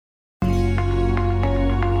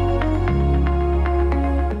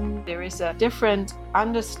is a different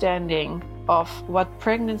understanding of what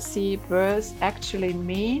pregnancy, birth actually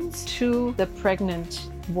means to the pregnant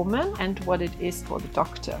woman and what it is for the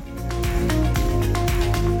doctor.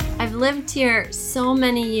 I've lived here so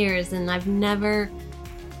many years and I've never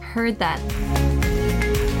heard that.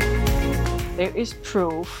 There is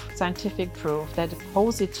proof, scientific proof, that a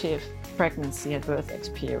positive pregnancy and birth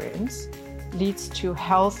experience leads to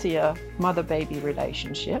healthier mother-baby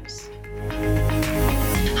relationships.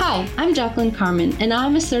 Hi, I'm Jacqueline Carmen, and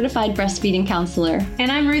I'm a certified breastfeeding counselor.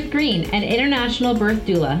 And I'm Ruth Green, an international birth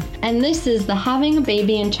doula. And this is the Having a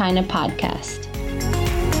Baby in China podcast.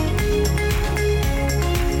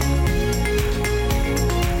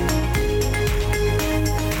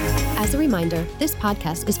 As a reminder, this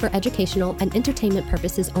podcast is for educational and entertainment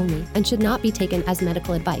purposes only and should not be taken as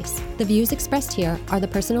medical advice. The views expressed here are the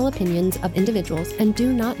personal opinions of individuals and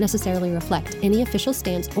do not necessarily reflect any official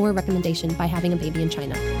stance or recommendation by Having a Baby in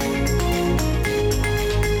China.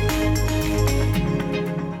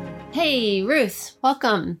 Hey, Ruth,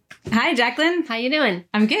 welcome. Hi, Jacqueline. How you doing?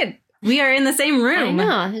 I'm good. We are in the same room. I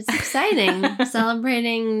know, it's exciting.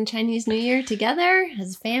 Celebrating Chinese New Year together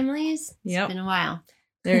as families. It's been a while.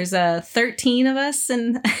 There's 13 of us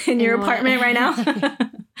in your apartment right now.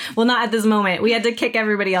 Well, not at this moment. We had to kick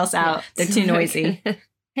everybody else out. They're too noisy.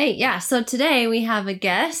 Hey, yeah. So today we have a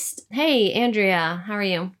guest. Hey, Andrea, how are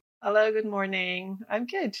you? Hello, good morning. I'm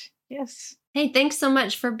good. Yes. Hey, thanks so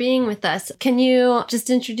much for being with us. Can you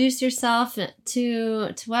just introduce yourself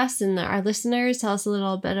to us and our listeners? Tell us a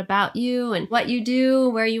little bit about you and what you do,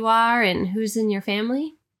 where you are, and who's in your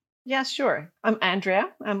family. Yeah, sure. I'm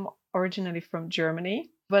Andrea. I'm originally from Germany,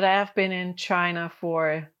 but I have been in China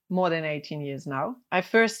for more than 18 years now. I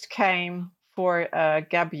first came for a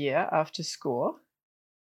gap year after school.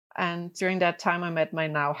 And during that time, I met my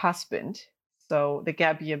now husband. So the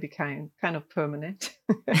gap year became kind of permanent.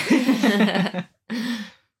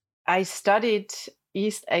 I studied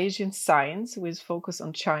East Asian science with focus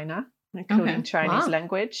on China, including Chinese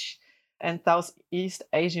language and Southeast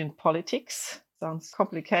Asian politics. Sounds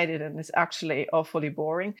complicated and is actually awfully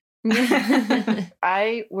boring.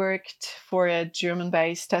 I worked for a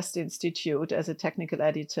German-based test institute as a technical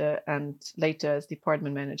editor and later as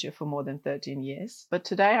department manager for more than 13 years. But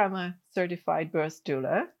today I'm a certified birth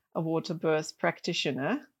doula, a water birth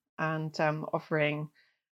practitioner, and I'm offering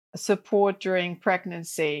support during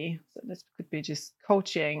pregnancy. So this could be just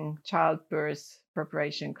coaching, childbirth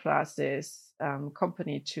preparation classes,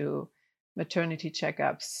 company to maternity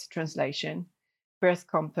checkups, translation, birth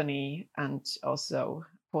company, and also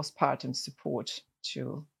postpartum support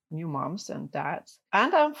to new moms and dads.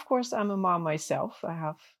 And of course, I'm a mom myself. I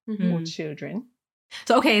have 4 children.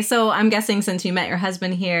 So I'm guessing since you met your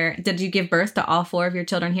husband here, did you give birth to all 4 of your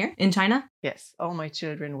children here in China? Yes, all my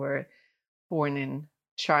children were born in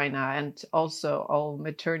China, and also all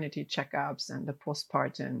maternity checkups and the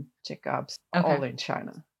postpartum checkups all in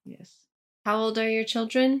China. Yes. How old are your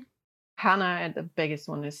children? Hannah, and the biggest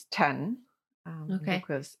one, is 10.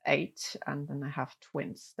 Lucas 8, and then I have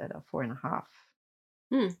twins that are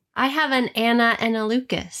 4.5. I have an Anna and a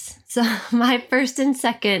Lucas. So my first and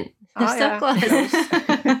second. They're so close.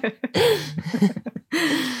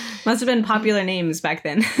 Must have been popular names back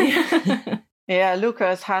then. Yeah,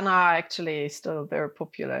 Lucas, Hannah are actually still very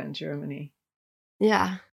popular in Germany.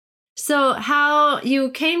 Yeah. So how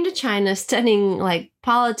you came to China studying like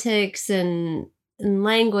politics and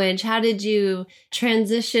language, how did you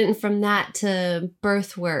transition from that to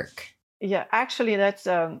birth work? Yeah, actually, that's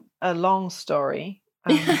a long story.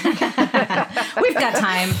 We've got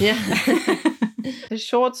time. Yeah. The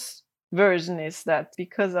short version is that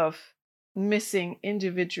because of missing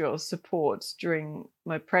individual support during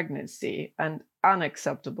my pregnancy and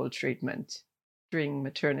unacceptable treatment during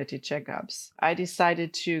maternity checkups, I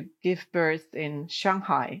decided to give birth in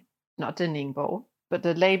Shanghai, not in Ningbo. But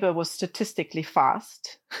the labor was statistically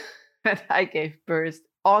fast. And I gave birth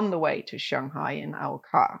on the way to Shanghai in our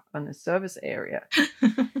car on a service area.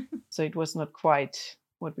 So it was not quite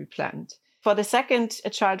what we planned. For the second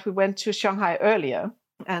child, we went to Shanghai earlier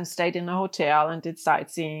and stayed in a hotel and did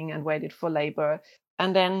sightseeing and waited for labor.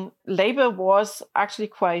 And then labor was actually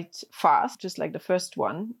quite fast, just like the first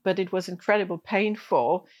one. But it was incredibly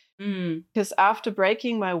painful because after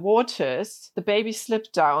breaking my waters, the baby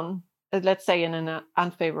slipped down, let's say, in an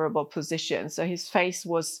unfavorable position. So his face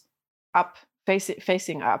was up,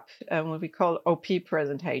 facing up, what we call OP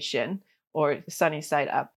presentation, or sunny side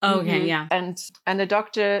up. Okay, yeah. And the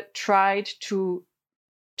doctor tried to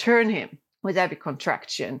turn him with every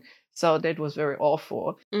contraction. So that was very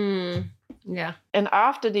awful. Yeah. And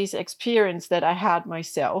after this experience that I had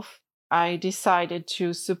myself, I decided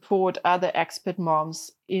to support other expat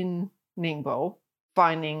moms in Ningbo,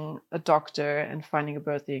 finding a doctor and finding a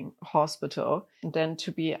birthing hospital, and then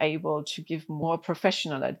to be able to give more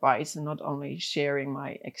professional advice and not only sharing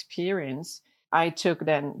my experience, I took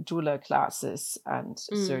then doula classes and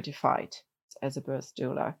certified as a birth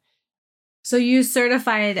doula. So you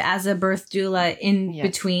certified as a birth doula in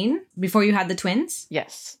between, before you had the twins?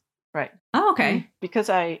 Yes, right. Oh, okay. Because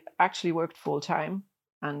I actually worked full-time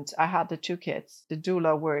and I had the 2 kids. The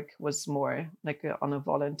doula work was more like on a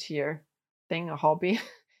volunteer thing, a hobby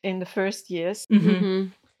in the first years.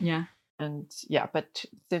 Yeah. And but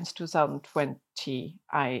since 2020,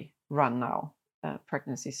 I run now a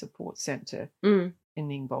pregnancy support center in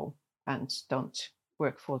Ningbo and don't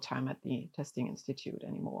work full-time at the testing institute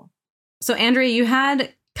anymore. So Andrea, you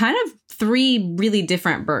had kind of 3 really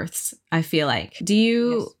different births, I feel like. Do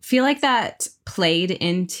you feel like that played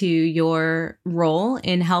into your role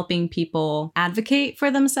in helping people advocate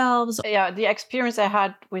for themselves? Yeah, the experience I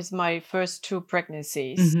had with my first 2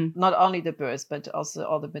 pregnancies, not only the birth, but also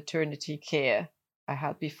all the maternity care I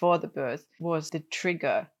had before the birth, was the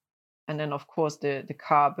trigger. And then, of course, the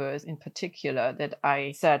car birth in particular, that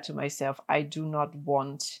I said to myself, I do not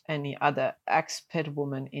want any other expat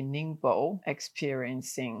woman in Ningbo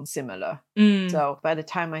experiencing similar. So by the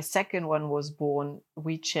time my second one was born,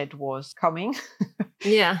 WeChat was coming.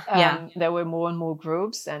 There were more and more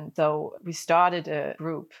groups. And so we started a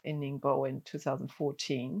group in Ningbo in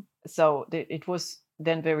 2014. So it was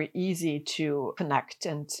then very easy to connect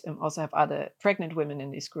and also have other pregnant women in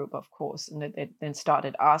this group, of course. And they then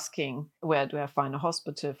started asking, where do I find a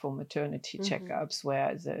hospital for maternity checkups?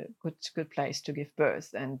 Where is a good place to give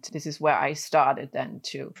birth? And this is where I started then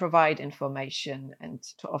to provide information and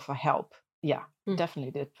to offer help. Yeah,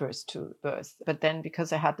 definitely the first 2 births. But then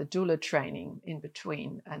because I had the doula training in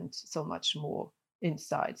between and so much more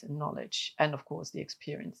insights and knowledge, and of course the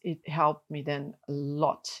experience, it helped me then a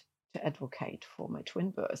lot to advocate for my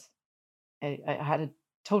twin birth. I had a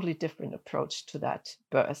totally different approach to that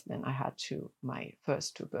birth than I had to my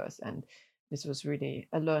first 2 births. And this was really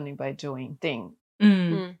a learning by doing thing.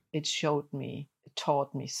 It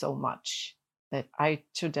taught me so much that I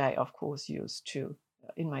today, of course, use to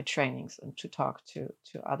in my trainings and to talk to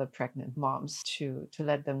other pregnant moms to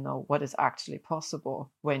let them know what is actually possible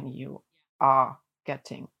when you are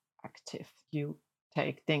getting active. You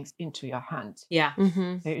take things into your hand. Yeah.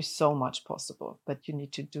 There is so much possible, but you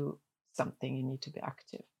need to do something. You need to be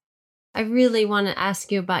active. I really want to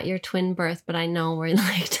ask you about your twin birth, but I know we're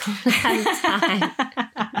like don't have time.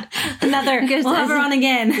 We'll have her on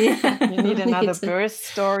again. You need another birth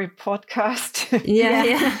story podcast.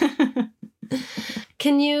 Yeah.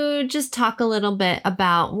 Can you just talk a little bit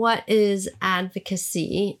about what is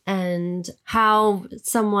advocacy and how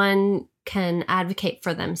someone can advocate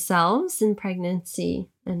for themselves in pregnancy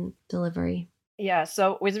and delivery? Yeah,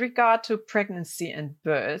 so with regard to pregnancy and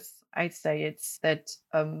birth, I'd say it's that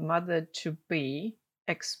a mother-to-be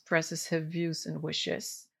expresses her views and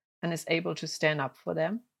wishes and is able to stand up for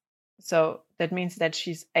them. So that means that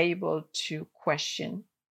she's able to question,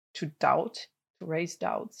 to doubt, to raise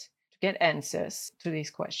doubts, to get answers to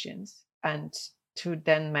these questions, and to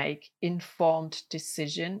then make informed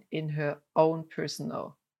decision in her own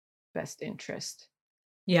personal best interest.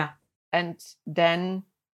 Yeah. And then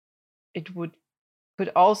it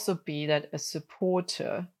could also be that a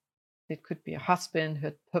supporter, it could be a husband,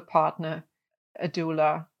 her partner, a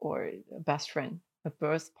doula, or a best friend, a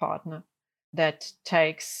birth partner, that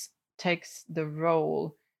takes the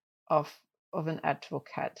role of an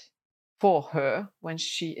advocate for her when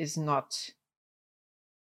she is not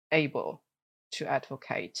able to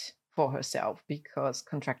advocate for herself because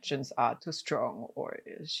contractions are too strong or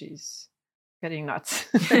she's getting nuts.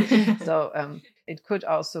 So it could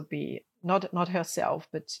also be not herself,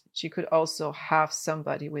 but she could also have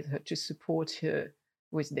somebody with her to support her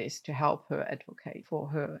with this, to help her advocate for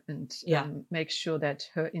her and make sure that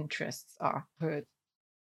her interests are heard.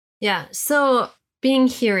 Yeah. So being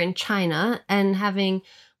here in China and having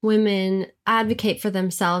women advocate for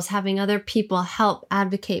themselves, having other people help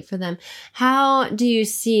advocate for them, how do you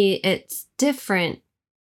see it's different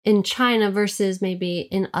in China versus maybe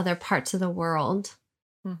in other parts of the world?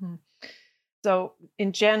 Mm-hmm. So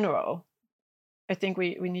in general, I think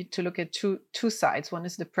we need to look at two sides. One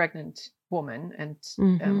is the pregnant woman and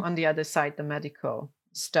on the other side, the medical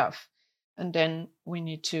stuff. And then we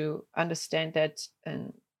need to understand that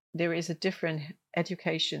there is a different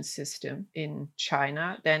education system in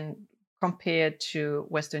China than compared to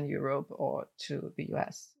Western Europe or to the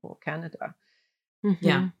US or Canada. Mm-hmm.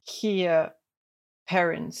 Yeah. Here,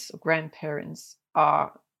 parents or grandparents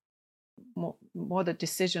are more the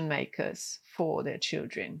decision makers for their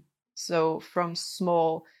children. So from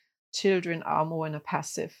small children are more in a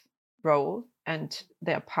passive role, and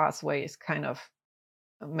their pathway is kind of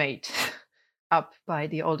made up by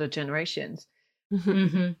the older generations.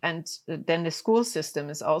 Mm-hmm. And then the school system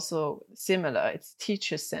is also similar. It's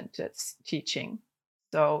teacher-centered teaching.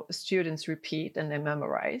 So students repeat and they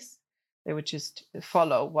memorize. They would just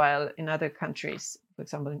follow, while in other countries, for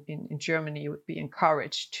example, in Germany, you would be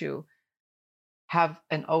encouraged to have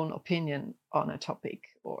an own opinion on a topic,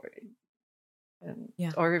 or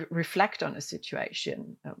reflect on a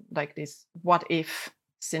situation, like this what if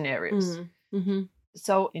scenarios. Mm-hmm.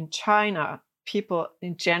 So in China, people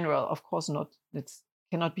in general, of course not, it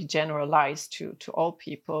cannot be generalized to all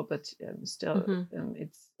people, but still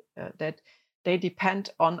it's that they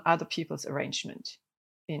depend on other people's arrangement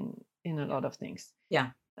in a lot of things. Yeah.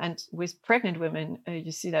 And with pregnant women,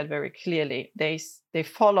 you see that very clearly. They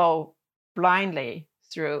follow blindly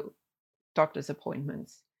through doctor's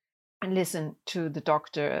appointments and listen to the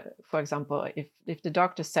doctor. For example, if the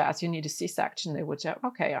doctor says you need a C-section, they would say,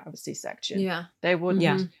 okay, I have a C-section. Yeah. They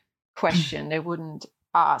wouldn't question, they wouldn't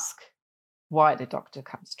ask why the doctor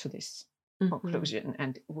comes to this conclusion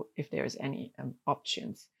and if there is any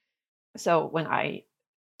options. So when I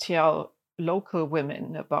tell local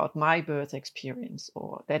women about my birth experience,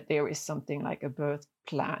 or that there is something like a birth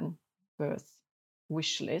plan, birth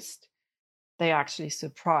wish list, they are actually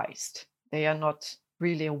surprised. They are not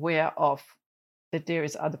really aware of that there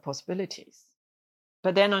is other possibilities.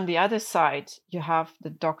 But then on the other side, you have the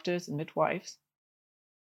doctors and midwives,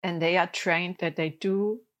 and they are trained that they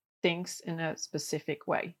do things in a specific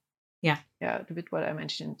way. Yeah, a bit what I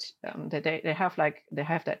mentioned, that they have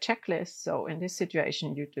that checklist. So in this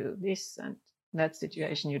situation, you do this, and in that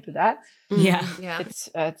situation, you do that. Yeah.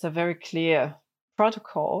 It's a very clear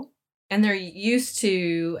protocol. And they're used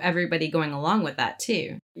to everybody going along with that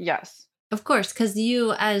too. Yes. Of course, because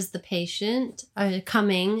you as the patient are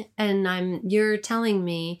coming and you're telling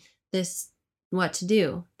me what to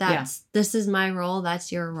do. This is my role,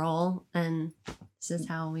 that's your role, and this is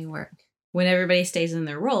how we work. When everybody stays in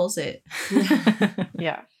their roles,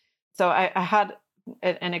 Yeah. So I had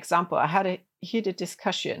an example. I had a heated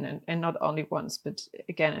discussion, and not only once, but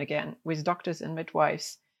again and again, with doctors and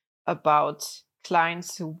midwives about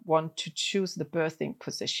clients who want to choose the birthing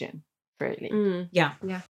position freely. Yeah.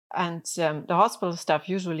 And the hospital staff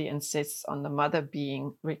usually insists on the mother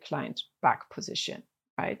being reclined back position,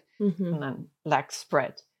 right? And then legs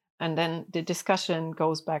spread. And then the discussion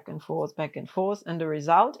goes back and forth. And the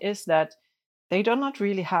result is that they do not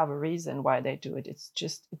really have a reason why they do it. It's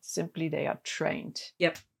simply they are trained.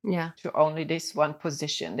 Yep. Yeah. To only this one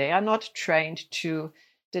position. They are not trained to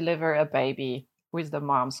deliver a baby with the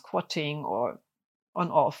mom squatting or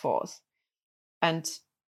on all fours. And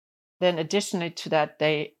then additionally to that,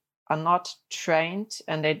 they are not trained,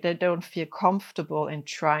 and they don't feel comfortable in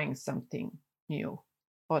trying something new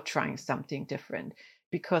or trying something different,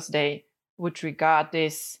 because they would regard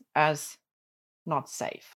this as not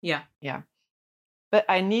safe. Yeah. But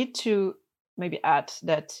I need to maybe add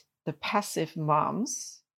that the passive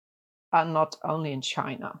moms are not only in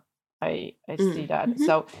China. I see that.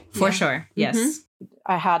 So for sure. Yes.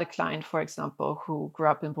 I had a client, for example, who grew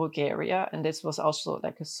up in Bulgaria, and this was also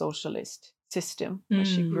like a socialist system where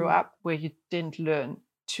she grew up, where you didn't learn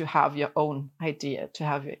to have your own idea, to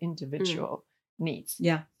have your individual needs.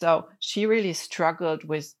 Yeah. So she really struggled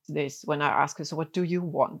with this when I asked her, so what do you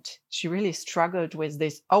want? She really struggled with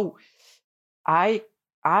this. Oh, I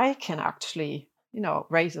can actually,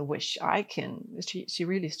 raise a wish. She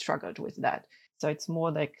really struggled with that. So it's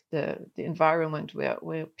more like the environment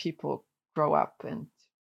where people grow up, and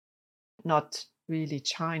not really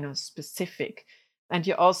China specific. And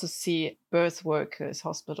you also see birth workers,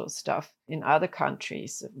 hospital staff in other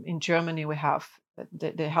countries. In Germany, we have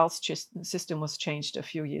the health system was changed a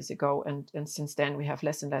few years ago. And since then, we have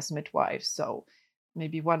less and less midwives. So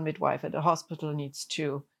maybe one midwife at a hospital needs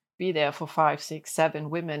to be there for 5, 6, 7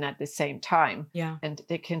 women at the same time. Yeah. And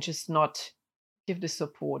they can just not give the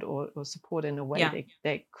support or support in a way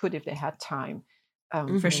they could if they had time.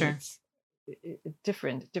 For sure. It's a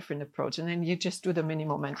different approach. And then you just do the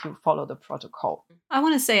minimum and you follow the protocol. I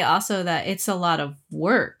want to say also that it's a lot of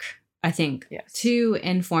work, I think, to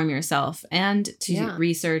inform yourself and to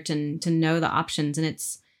research and to know the options. And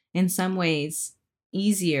it's in some ways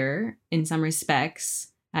easier in some respects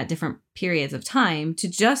at different periods of time to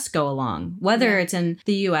just go along, whether it's in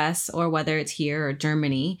the US or whether it's here or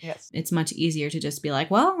Germany. Yes. It's much easier to just be like,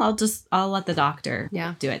 well, I'll let the doctor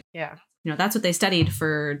do it. Yeah. That's what they studied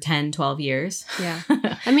for 10, 12 years. Yeah.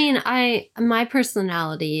 I mean, my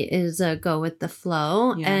personality is a go with the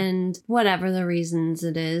flow, and whatever the reasons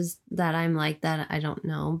it is that I'm like that, I don't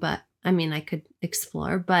know, but I mean, I could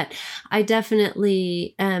explore, but I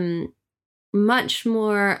definitely am much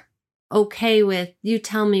more okay with you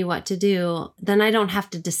tell me what to do, then I don't have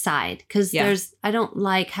to decide, because I don't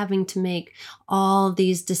like having to make all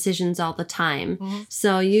these decisions all the time. Mm-hmm.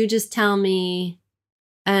 So you just tell me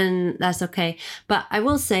and that's okay. But I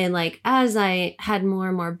will say, like, as I had more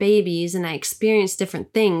and more babies and I experienced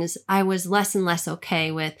different things, I was less and less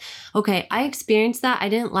okay with, okay, I experienced that. I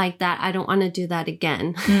didn't like that. I don't want to do that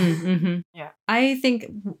again. Mm-hmm. Yeah. I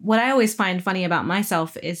think what I always find funny about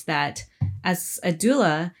myself is that as a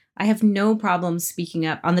doula, I have no problem speaking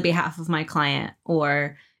up on the behalf of my client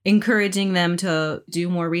or encouraging them to do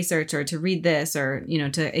more research or to read this or, you know,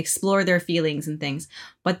 to explore their feelings and things.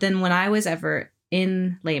 But then when I was ever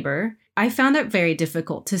in labor, I found it very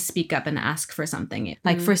difficult to speak up and ask for something.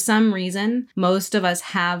 Like for some reason, most of us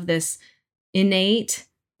have this innate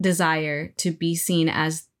desire to be seen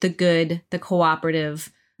as the good, the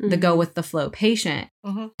cooperative, the go with the flow patient.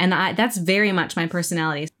 Mm-hmm. And that's very much my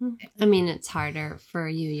personality. I mean, it's harder for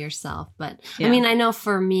you yourself, but I mean, I know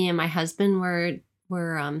for me and my husband, we're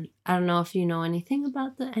I don't know if you know anything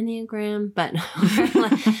about the Enneagram, but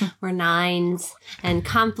we're nines and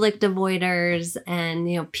conflict avoiders and,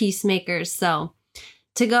 you know, peacemakers. So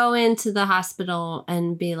to go into the hospital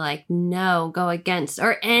and be like, no, go against,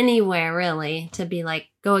 or anywhere really, to be like,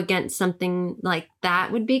 go against something like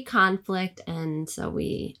that would be conflict. And so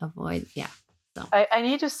we avoid, So I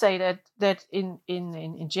need to say that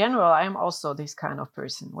in general, I'm also this kind of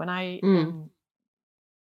person. When I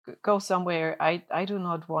go somewhere, I do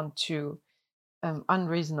not want to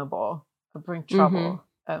unreasonable or bring trouble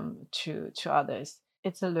to others.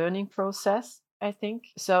 It's a learning process, I think.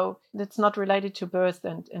 So it's not related to birth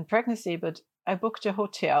and pregnancy, but I booked a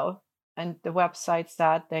hotel and the website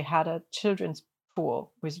said they had a children's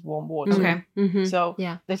pool with warm water. Okay. Mm-hmm. So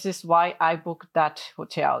this is why I booked that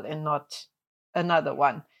hotel and not another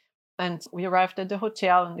one. And we arrived at the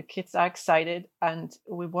hotel and the kids are excited and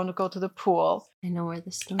we want to go to the pool. I know where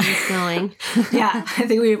the story is going. Yeah, I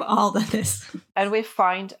think we've all done this. And we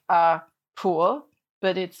find a pool,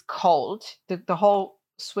 but it's cold. The whole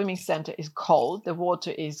swimming center is cold. The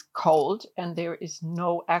water is cold and there is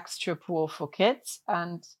no extra pool for kids.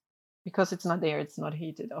 And because it's not there, it's not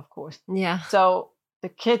heated, of course. Yeah. So the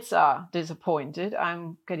kids are disappointed.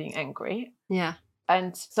 I'm getting angry. Yeah.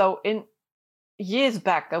 And so years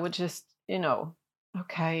back, I would just,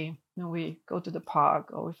 okay, we go to the park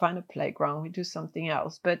or we find a playground, we do something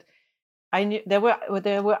else. But I knew there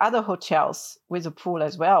were other hotels with a pool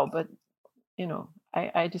as well. But,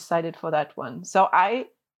 I decided for that one. So I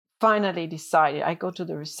finally decided, I go to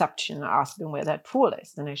the reception and ask them where that pool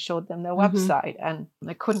is. And I showed them their website and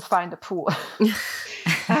I couldn't find a pool.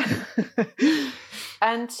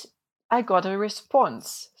 And I got a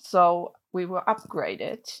response. So we were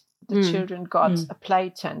upgraded. The children got a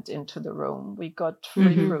play tent into the room. We got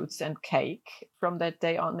free fruits and cake. From that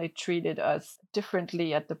day on, they treated us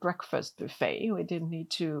differently at the breakfast buffet. We didn't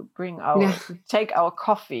need to take our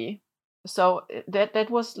coffee. So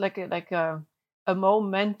that was like a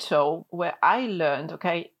memento where I learned,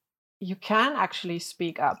 okay, you can actually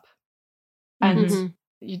speak up. And,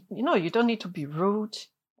 you don't need to be rude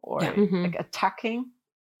or like attacking.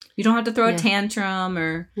 You don't have to throw a tantrum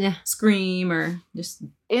or scream or just...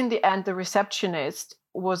 In the end, the receptionist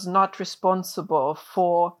was not responsible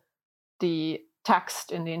for the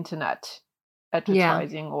text in the internet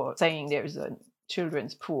advertising or saying there's a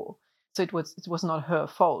children's pool. So it was not her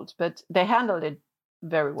fault, but they handled it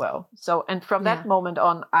very well. So, and from that moment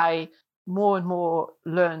on, I more and more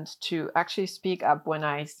learned to actually speak up when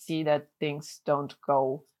I see that things don't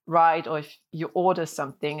go right, or if you order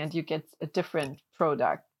something and you get a different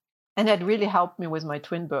product. And that really helped me with my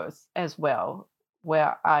twin birth as well,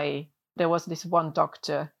 where there was this one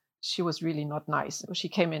doctor, she was really not nice. She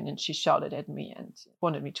came in and she shouted at me and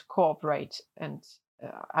wanted me to cooperate. And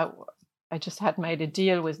I just had made a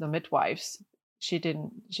deal with the midwives. She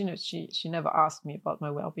didn't, she never asked me about my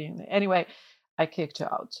well-being. Anyway, I kicked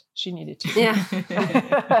her out. She needed to.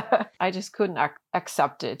 Yeah. I just couldn't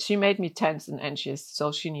accept it. She made me tense and anxious,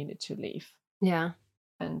 so she needed to leave. Yeah.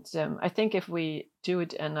 And I think if we do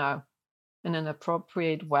it in an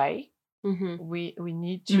appropriate way, we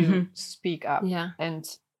need to speak up and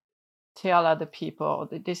tell other people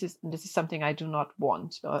that this is something I do not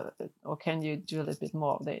want, or can you do a little bit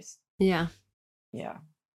more of this? Yeah. Yeah.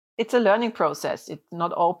 It's a learning process. It's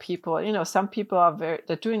not all people, some people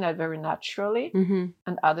they're doing that very naturally,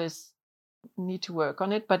 and others need to work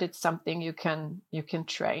on it, but it's something you can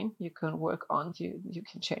train, you can work on, you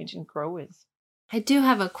can change and grow with. I do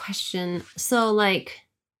have a question. So, I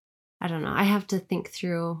don't know, I have to think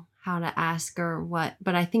through how to ask or what.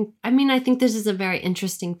 But I think this is a very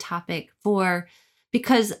interesting topic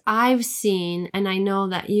because I've seen, and I know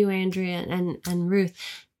that you, Andrea, and Ruth,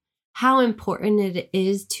 how important it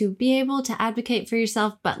is to be able to advocate for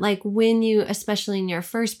yourself. But like when you, especially in your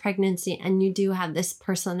first pregnancy, and you do have this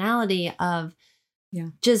personality of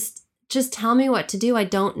just tell me what to do. I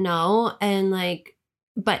don't know. And like,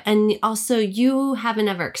 and also you haven't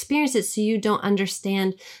ever experienced it. So you don't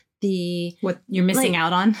understand what you're missing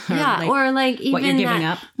out on. Or like even what you're giving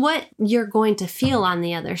up. What you're going to feel on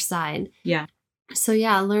the other side. Yeah. So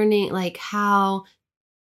learning like how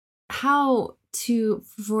to,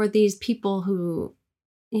 for these people who,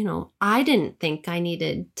 I didn't think I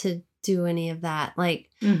needed to do any of that. Like,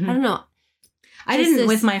 I don't know. I didn't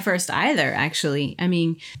with my first either, actually. I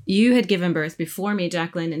mean, you had given birth before me,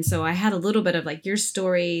 Jacqueline. And so I had a little bit of like your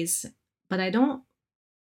stories, but I don't.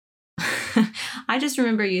 I just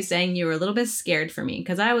remember you saying you were a little bit scared for me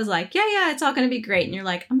because I was like, yeah, it's all going to be great. And you're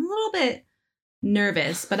like, I'm a little bit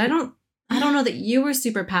nervous, but I don't know that you were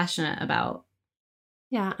super passionate about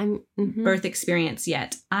birth experience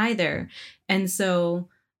yet either. And so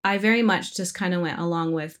I very much just kind of went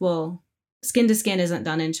along with, well, skin to skin isn't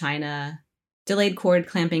done in China. Delayed cord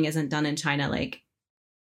clamping isn't done in China. Like,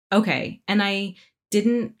 okay. And I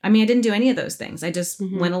didn't do any of those things. I just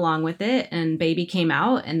went along with it, and baby came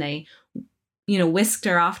out, and they, whisked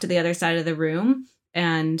her off to the other side of the room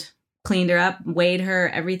and cleaned her up, weighed her,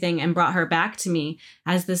 everything, and brought her back to me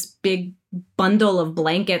as this big bundle of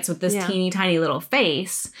blankets with this teeny tiny little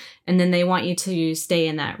face. And then they want you to stay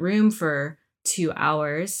in that room for 2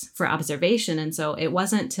 hours for observation. And so it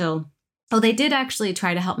wasn't till, they did actually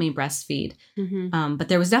try to help me breastfeed. But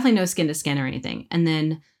there was definitely no skin to skin or anything. And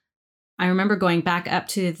then I remember going back up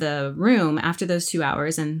to the room after those 2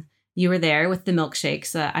 hours, and you were there with the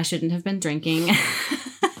milkshakes that I shouldn't have been drinking,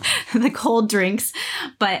 the cold drinks.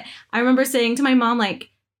 But I remember saying to my mom,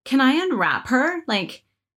 like, can I unwrap her? Like,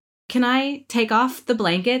 can I take off the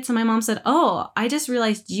blankets? And my mom said, oh, I just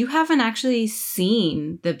realized you haven't actually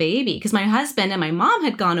seen the baby. Because my husband and my mom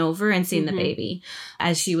had gone over and seen the baby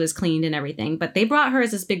as she was cleaned and everything. But they brought her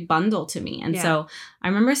as this big bundle to me. And so I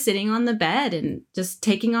remember sitting on the bed and just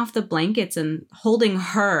taking off the blankets and holding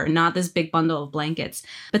her, not this big bundle of blankets.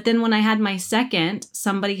 But then when I had my second,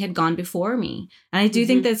 somebody had gone before me. And I do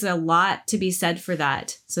think there's a lot to be said for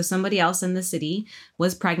that. So somebody else in the city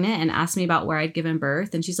was pregnant and asked me about where I'd given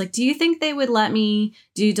birth. And she's like, do you think they would let me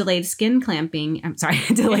do delayed skin clamping? I'm sorry,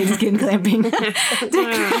 delayed skin clamping.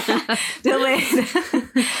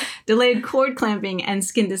 delayed cord clamping and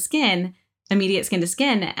skin to skin, immediate skin to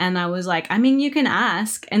skin. And I was like, I mean, you can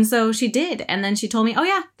ask. And so she did. And then she told me, oh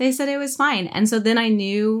yeah, they said it was fine. And so then I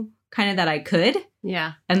knew kind of that I could.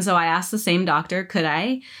 Yeah. And so I asked the same doctor, could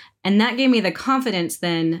I? And that gave me the confidence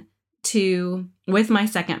then with my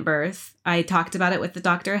second birth, I talked about it with the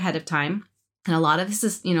doctor ahead of time. And a lot of this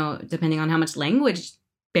is, depending on how much language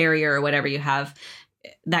barrier or whatever you have,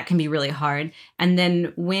 that can be really hard. And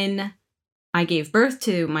then when I gave birth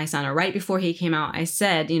to my son, or right before he came out, I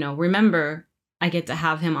said, remember, I get to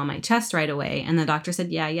have him on my chest right away. And the doctor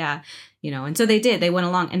said, yeah. And so they did. They went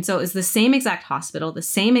along. And so it was the same exact hospital, the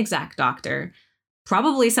same exact doctor,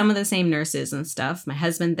 probably some of the same nurses and stuff. My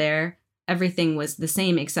husband there. Everything was the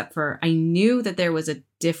same, except for I knew that there was a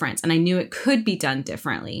difference, and I knew it could be done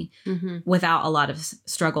differently without a lot of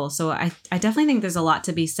struggle. So I definitely think there's a lot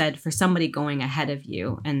to be said for somebody going ahead of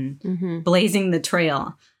you and blazing the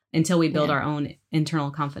trail until we build our own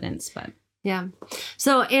internal confidence. But yeah.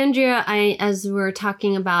 So Andrea, as we're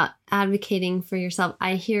talking about advocating for yourself,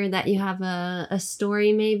 I hear that you have a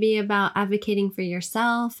story maybe about advocating for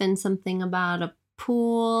yourself and something about a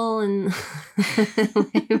pool and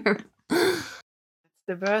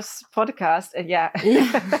the birth podcast.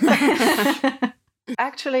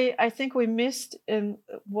 Actually, I think we missed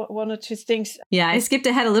one or two things. Yeah, I skipped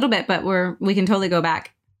ahead a little bit, but we can totally go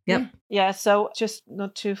back. Yep. Yeah, so just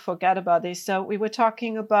not to forget about this. So we were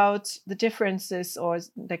talking about the differences or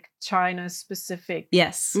like China-specific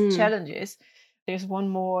challenges. There's one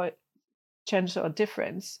more challenge or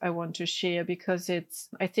difference I want to share because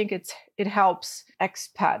I think it helps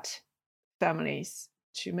expat families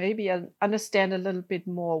to maybe understand a little bit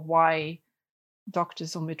more why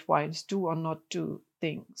doctors or midwives do or not do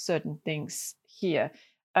certain things here.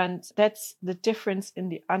 And that's the difference in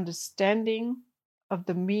the understanding of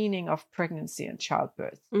the meaning of pregnancy and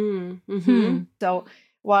childbirth. So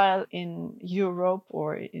while in Europe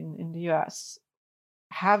or in the US,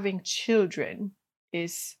 having children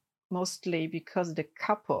is mostly because the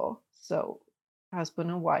couple, so husband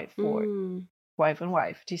and wife or wife and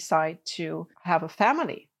wife, decide to have a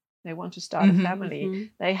family. They want to start a family.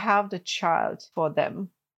 They have the child for them.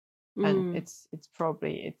 and it's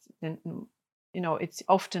probably it's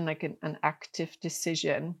often like an active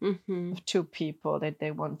decision of two people that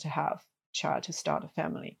they want to have a child, to start a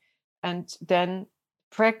family, and then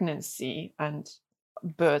pregnancy and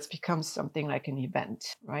birth becomes something like an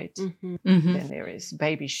event, right? Then there is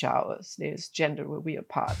baby showers, there's gender reveal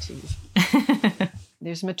parties,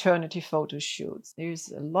 there's maternity photo shoots,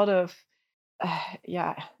 there's a lot of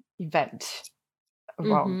event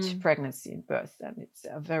around pregnancy and birth, and it's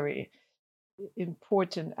a very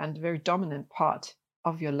important and very dominant part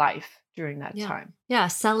of your life during that time. Yeah, a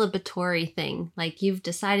celebratory thing. Like, you've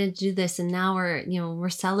decided to do this, and now we're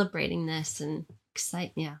celebrating this and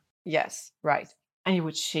exciting. Yeah. Yes, right. And you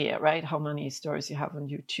would share, right, how many stories you have on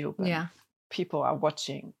YouTube. And people are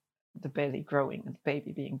watching the belly growing and the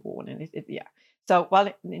baby being born, and So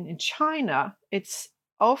while in China, it's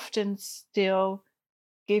often still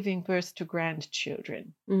giving birth to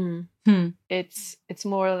grandchildren. It's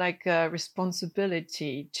more like a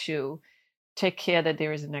responsibility to take care that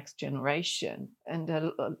there is a next generation. And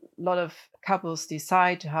a lot of couples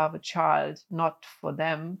decide to have a child not for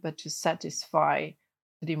them, but to satisfy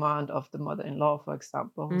the demand of the mother-in-law, for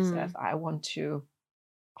example, who says, I want to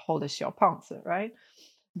hold a short panza, right?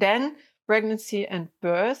 Then pregnancy and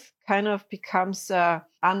birth kind of becomes an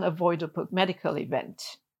unavoidable medical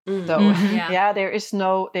event. So there is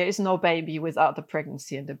no baby without the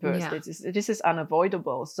pregnancy and the birth. This is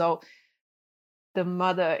unavoidable. So the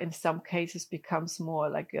mother in some cases becomes more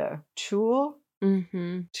like a tool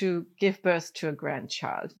to give birth to a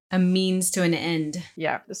grandchild, a means to an end.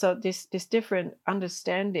 So this different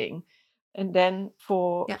understanding. And then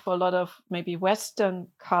for a lot of maybe Western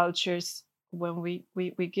cultures, when we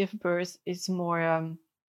give birth, it's more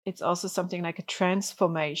it's also something like a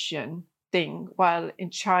transformation thing, while in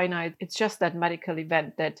China it's just that medical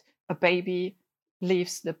event that a baby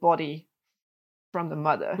leaves the body from the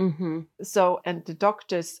mother. So, and the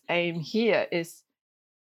doctor's aim here is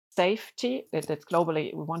safety. That's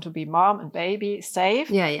globally, we want to be mom and baby safe.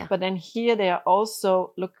 But then here they are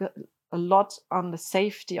also look a lot on the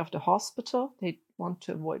safety of the hospital. They want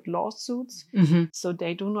to avoid lawsuits, so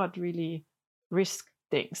they do not really risk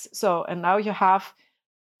things. So, and now you have,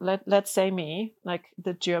 let's say me, like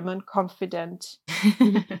the German confident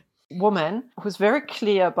woman who's very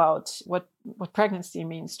clear about what pregnancy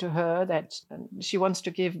means to her, that she wants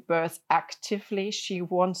to give birth actively. She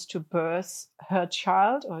wants to birth her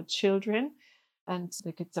child or children. And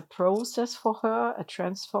like it's a process for her, a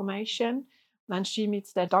transformation. And she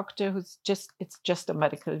meets their doctor it's just a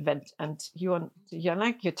medical event. And you're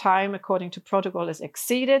like, your time according to protocol is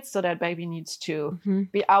exceeded. So that baby needs to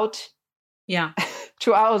be out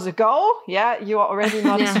 2 hours ago. You are already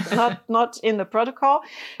not in the protocol.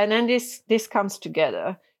 And then this comes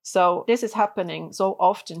together. So this is happening so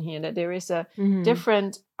often here, that there is a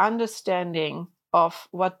different understanding of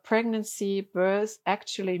what pregnancy, birth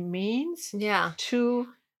actually means to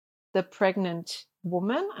the pregnant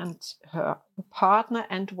woman and her partner,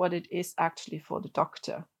 and what it is actually for the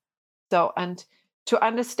doctor. So, and to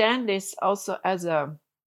understand this also as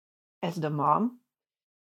the mom,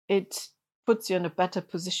 it puts you in a better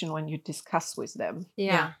position when you discuss with them.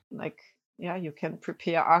 You can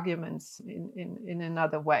prepare arguments in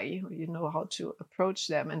another way. You know how to approach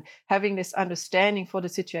them, and having this understanding for the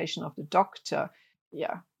situation of the doctor,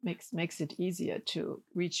 makes it easier to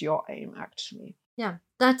reach your aim, actually.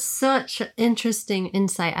 That's such an interesting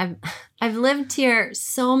insight. I've lived here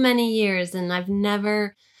so many years, and I've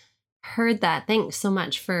never heard that. Thanks so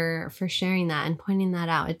much for sharing that and pointing that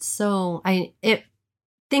out. It's so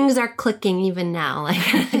things are clicking even now. A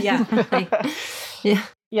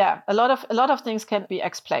lot of things can be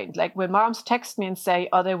explained. Like when moms text me and say,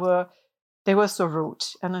 "Oh, they were so rude,"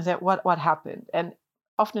 and I said, "What happened?" And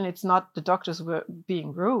often it's not the doctors were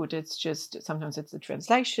being rude. It's just sometimes it's a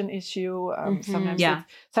translation issue.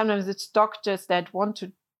 Sometimes it's doctors that want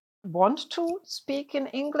to speak in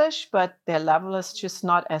English, but their level is just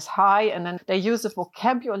not as high, and then they use a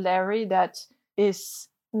vocabulary that is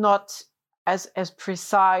not as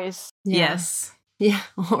precise.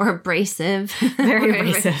 Or abrasive. Very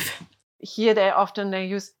abrasive. Here they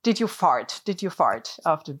use, did you fart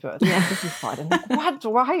after birth? Did you fart? And like, what?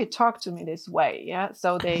 Why you talk to me this way?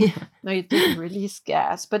 So no, you didn't release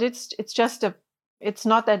gas. But it's just it's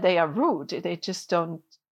not that they are rude. They just don't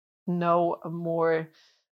know a more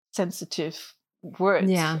sensitive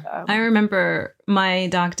word. I remember my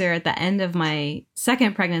doctor at the end of my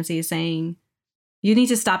second pregnancy saying, "You need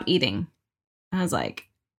to stop eating." I was like,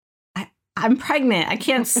 I'm pregnant. I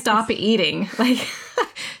can't stop eating.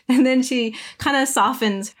 And then she kind of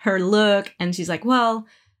softens her look, and she's like, well,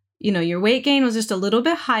 your weight gain was just a little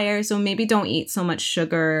bit higher. So maybe don't eat so much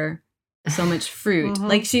sugar, so much fruit.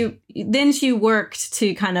 Like she worked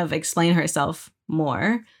to kind of explain herself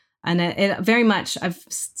more. And it very much, I've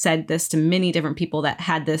said this to many different people that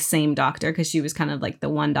had this same doctor, because she was kind of like the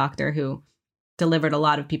one doctor who delivered a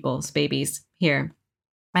lot of people's babies here.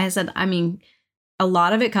 I said, I mean, a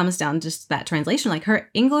lot of it comes down to just that translation. Like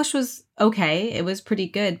her English was okay. It was pretty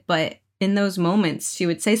good. But in those moments, she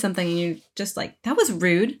would say something and you just like, that was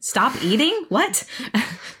rude. Stop eating? What?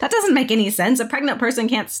 That doesn't make any sense. A pregnant person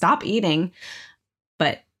can't stop eating.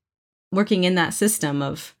 But working in that system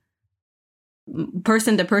of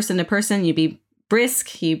person to person to person, you be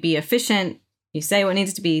brisk, you be efficient, you say what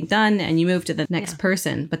needs to be done, and you move to the next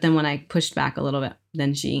person. But then when I pushed back a little bit,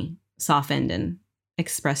 then she softened and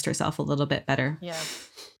expressed herself a little bit better. Yeah.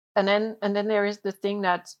 And then there is the thing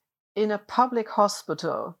that in a public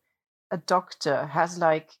hospital, a doctor has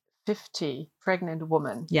like 50 pregnant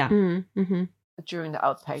women during the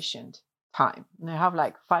outpatient time. And they have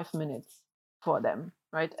like 5 minutes for them,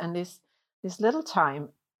 right? And this little time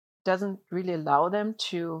doesn't really allow them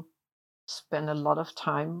to spend a lot of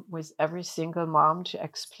time with every single mom to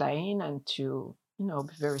explain and to,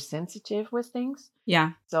 be very sensitive with things.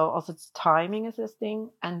 Yeah. So also timing is this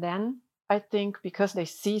thing. And then I think because they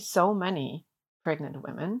see so many pregnant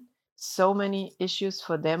women, so many issues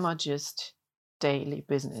for them are just daily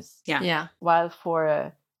business. Yeah. Yeah. While for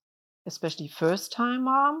a especially first time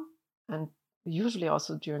mom, and usually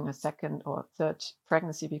also during a second or third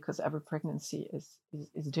pregnancy, because every pregnancy is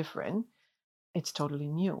different, it's totally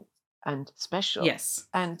new and special. Yes.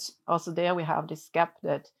 And also there we have this gap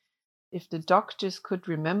that if the doctors could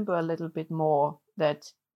remember a little bit more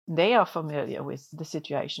that they are familiar with the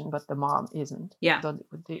situation, but the mom isn't. Yeah. So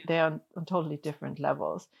they are on totally different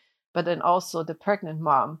levels. But then also the pregnant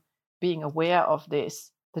mom being aware of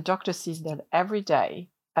this, the doctor sees that every day.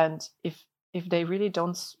 And if they really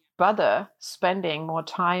don't bother spending more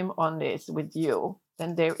time on this with you,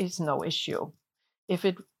 then there is no issue. If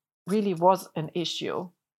it really was an issue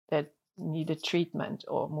that needed treatment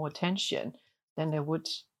or more attention, then they would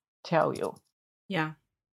tell you. Yeah.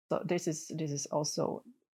 So this is also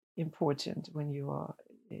important when you are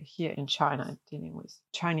here in China dealing with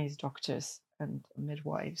Chinese doctors and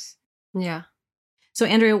midwives. Yeah. So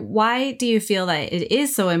Andrea, why do you feel that it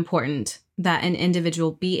is so important that an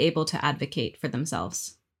individual be able to advocate for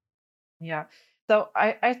themselves? Yeah. So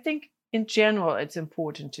I think in general, it's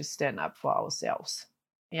important to stand up for ourselves.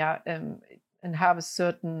 Yeah. And have a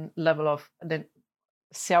certain level of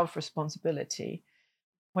self-responsibility.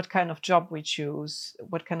 What kind of job we choose,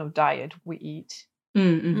 what kind of diet we eat,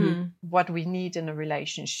 what we need in a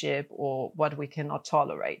relationship, or what we cannot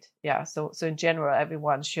tolerate. Yeah. So in general,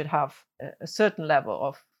 everyone should have a certain level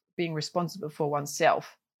of being responsible for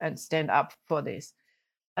oneself and stand up for this.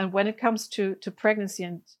 And when it comes to pregnancy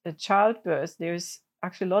and childbirth, there's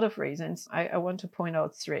actually a lot of reasons. I want to point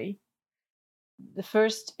out 3. The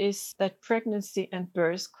first is that pregnancy and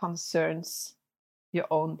birth concerns your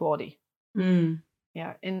own body.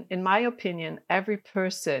 Yeah, in my opinion, every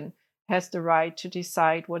person has the right to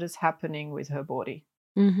decide what is happening with her body.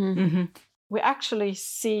 We actually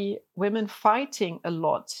see women fighting a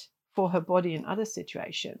lot for her body in other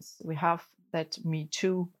situations. We have that Me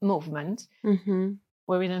Too movement,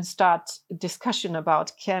 where we then start a discussion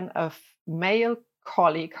about, can a male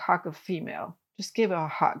colleague hug a female? Just give her a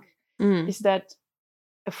hug. Is that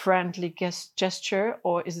a friendly gesture,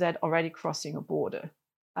 or is that already crossing a border?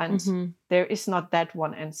 And there is not that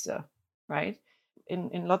one answer, right?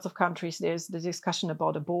 In lots of countries, there's the discussion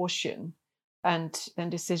about abortion, and then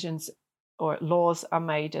decisions or laws are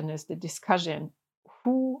made, and there's the discussion,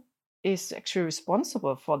 who is actually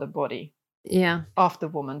responsible for the body of the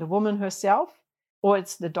woman herself, or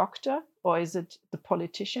it's the doctor, or is it the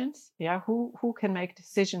politicians? Yeah, who can make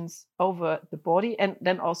decisions over the body, and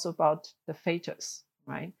then also about the fetus,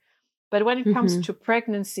 right? But when it comes to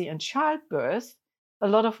pregnancy and childbirth, a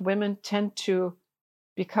lot of women tend to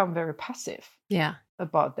become very passive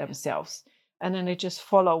about themselves. And then they just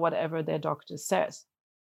follow whatever their doctor says.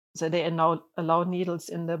 So they allow needles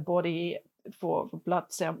in the body for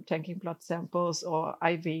taking blood samples, or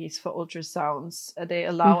IVs for ultrasounds. They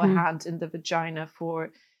allow a hand in the vagina for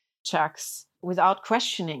checks without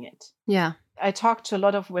questioning it. Yeah. I talk to a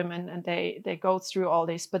lot of women, and they go through all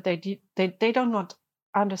this, but they do not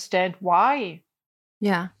understand why.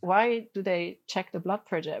 Yeah. Why do they check the blood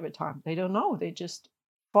pressure every time? They don't know. They just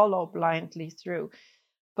follow blindly through.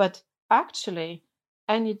 But actually,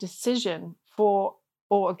 any decision for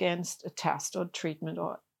or against a test or treatment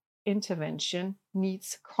or intervention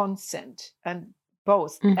needs consent, and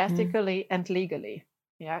both ethically and legally.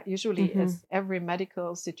 Yeah, usually as every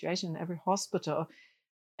medical situation, every hospital,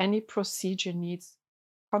 any procedure needs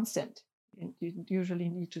consent. You usually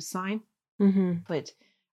need to sign for it.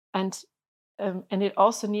 And it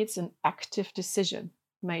also needs an active decision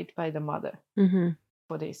made by the mother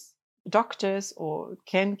for this. Doctors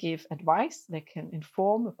can give advice, they can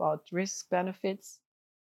inform about risk benefits,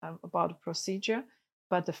 about a procedure,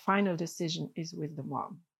 but the final decision is with the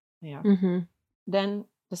mom. Yeah. Then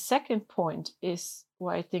the second point is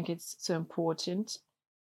why I think it's so important.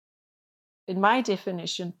 In my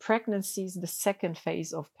definition, pregnancy is the second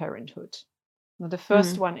phase of parenthood. Now, the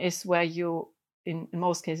first one is where you, in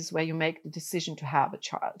most cases, where you make the decision to have a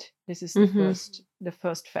child. This is the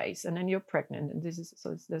first phase, and then you're pregnant, and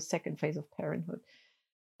so it's the second phase of parenthood.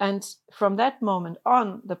 And from that moment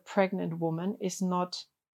on, the pregnant woman is not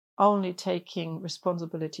only taking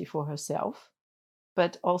responsibility for herself,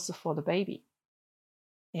 but also for the baby.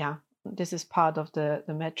 Yeah, this is part of the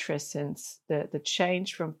matrescence, the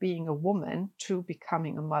change from being a woman to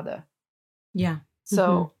becoming a mother. Yeah.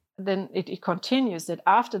 So then it continues that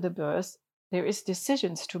after the birth, there is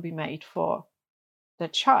decisions to be made for the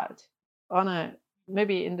child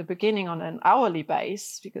maybe in the beginning on an hourly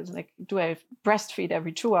basis, because like, do I breastfeed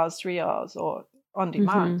every 2 hours, 3 hours, or on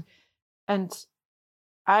demand? And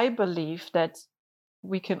I believe that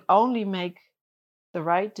we can only make the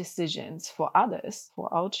right decisions for others,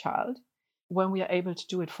 for our child, when we are able to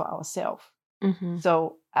do it for ourselves.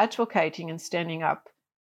 So advocating and standing up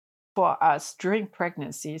for us during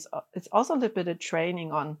pregnancies, it's also a little bit of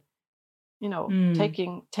training on,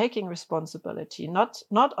 taking responsibility, not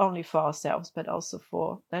only for ourselves, but also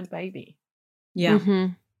for that baby. Yeah.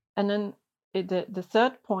 And then the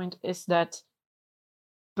third point is that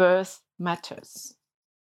birth matters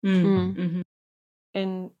in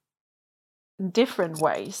different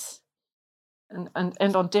ways and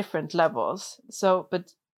on different levels. So,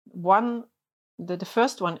 but the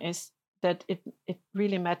first one is that it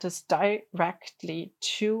really matters directly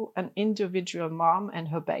to an individual mom and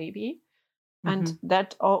her baby. And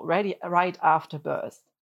that already right after birth.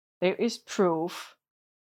 There is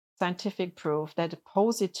scientific proof, that a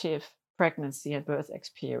positive pregnancy and birth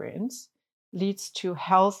experience leads to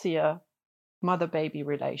healthier mother-baby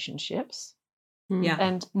relationships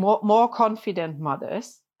and more confident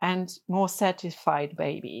mothers and more satisfied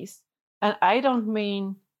babies. And I don't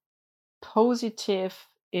mean positive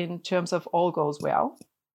in terms of all goes well,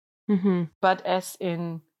 but as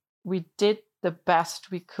in we did the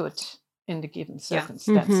best we could in the given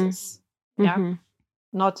circumstances.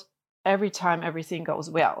 Not every time everything goes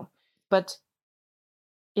well, but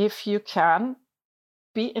if you can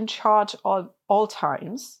be in charge all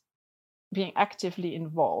times, being actively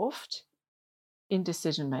involved in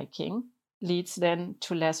decision making leads then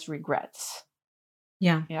to less regrets.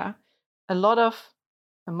 A lot of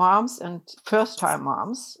moms and first time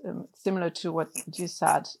moms, similar to what you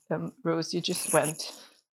said, Rose, you just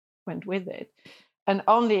went with it. And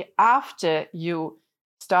only after you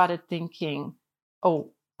started thinking,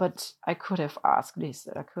 oh, but I could have asked this,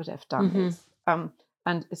 I could have done this.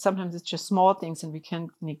 And sometimes it's just small things and we can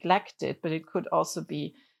neglect it, but it could also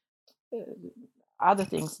be other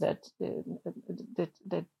things that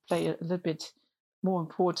play a little bit more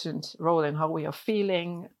important role in how we are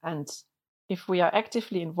feeling. And if we are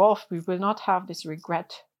actively involved, we will not have this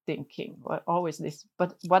regret thinking, or always this,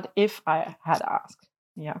 but what if I had asked?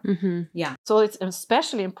 So it's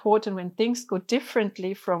especially important when things go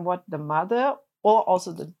differently from what the mother or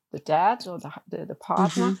also the dad or the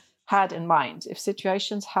partner had in mind. If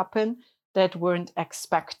situations happen that weren't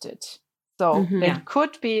expected, so that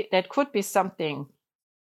could be something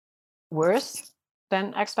worse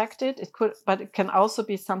than expected. But it can also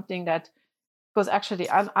be something that goes actually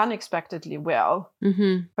unexpectedly well.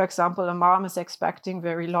 For example, a mom is expecting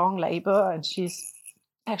very long labor and she's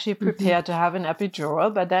actually prepared to have an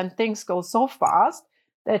epidural, but then things go so fast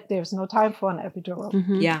that there's no time for an epidural.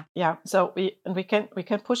 So we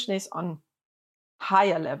can push this on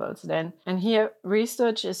higher levels then. And here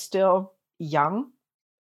research is still young,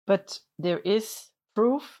 but there is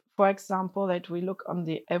proof, for example, that we look on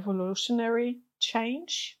the evolutionary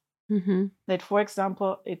change, that, for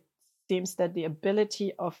example, it seems that the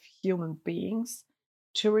ability of human beings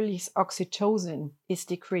to release oxytocin is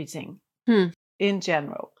decreasing in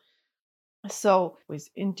general. So with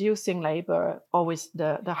inducing labor, or with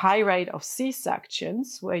the high rate of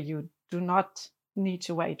C-sections, where you do not need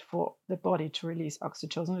to wait for the body to release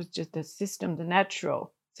oxytocin, it's just the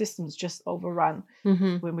natural system is just overrun.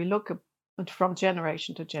 When we look from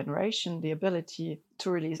generation to generation, the ability to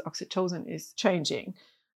release oxytocin is changing.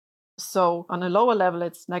 So on a lower level,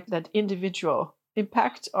 it's like that individual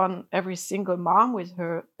impact on every single mom with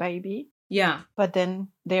her baby. Yeah. But then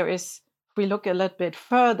there is, if we look a little bit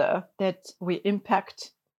further, that we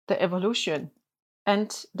impact the evolution.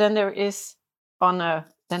 And then there is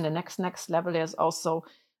then the next level, there's also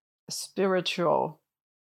spiritual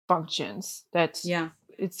functions that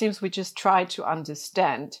it seems we just try to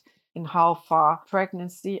understand in how far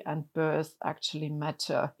pregnancy and birth actually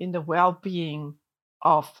matter in the well-being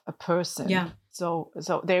of a person. Yeah. So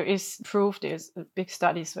there is proof, there's big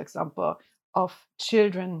studies, for example, of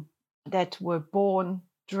children that were born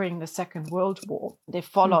during the Second World War. They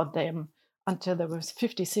followed them until they were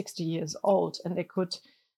 50, 60 years old, and they could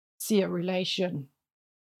see a relation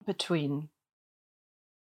between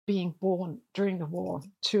being born during the war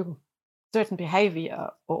to certain behavior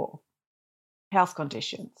or health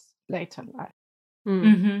conditions later in life.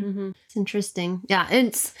 It's interesting. Yeah,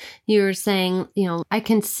 you were saying, I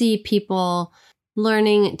can see people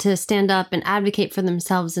learning to stand up and advocate for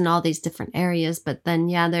themselves in all these different areas, but then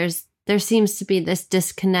there seems to be this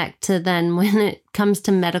disconnect to then when it comes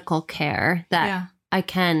to medical care that I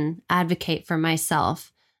can advocate for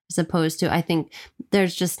myself, as opposed to, I think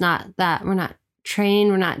there's just not that, we're not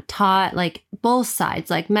trained, we're not taught, like both sides,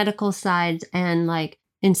 like medical sides and like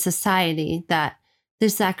in society, that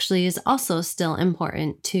this actually is also still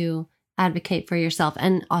important to advocate for yourself,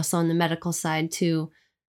 and also on the medical side to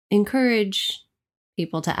encourage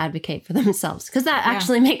people to advocate for themselves, because that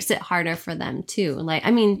actually makes it harder for them too. Like, I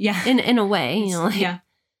mean, in a way,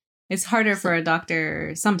 it's harder for a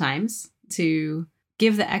doctor sometimes to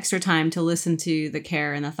give the extra time to listen to the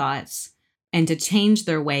care and the thoughts and to change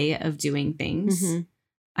their way of doing things.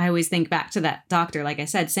 I always think back to that doctor, like I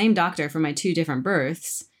said, same doctor for my 2 different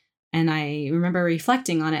births. And I remember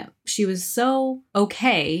reflecting on it. She was so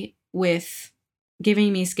okay with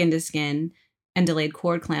giving me skin to skin and delayed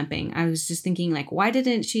cord clamping. I was just thinking, like, why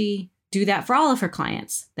didn't she do that for all of her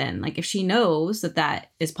clients then? Like, if she knows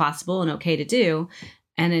that is possible and okay to do.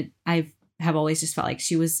 And I have always just felt like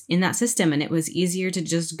she was in that system, and it was easier to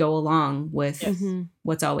just go along with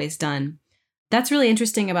what's always done. That's really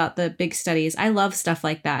interesting about the big studies. I love stuff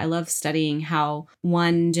like that. I love studying how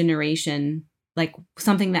one generation, like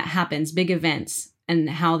something that happens, big events, and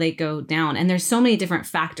how they go down. And there's so many different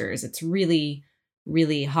factors. It's really,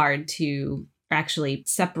 really hard to actually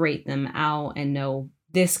separate them out and know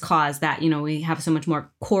this caused that. We have so much more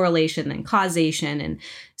correlation than causation, and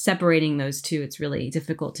separating those two, it's really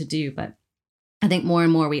difficult to do. But I think more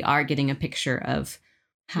and more we are getting a picture of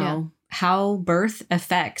how birth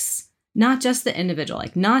affects not just the individual,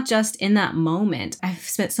 like not just in that moment. I've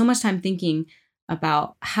spent so much time thinking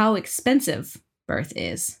about how expensive birth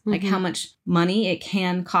is, like how much money it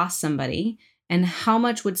can cost somebody, and how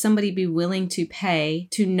much would somebody be willing to pay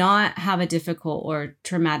to not have a difficult or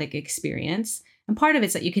traumatic experience. And part of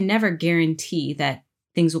it's that you can never guarantee that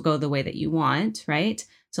things will go the way that you want, right?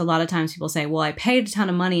 So a lot of times people say, well, I paid a ton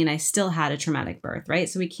of money and I still had a traumatic birth, right?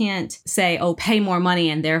 So we can't say, oh, pay more money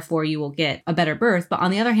and therefore you will get a better birth. But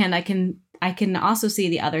on the other hand, I can also see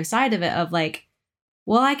the other side of it of like,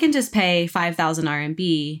 well, I can just pay 5,000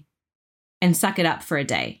 RMB and suck it up for a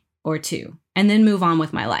day or 2 and then move on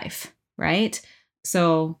with my life, right?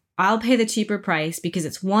 So I'll pay the cheaper price because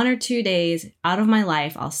it's 1 or 2 days out of my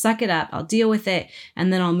life. I'll suck it up, I'll deal with it,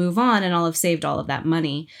 and then I'll move on, and I'll have saved all of that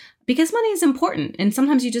money. Because money is important. And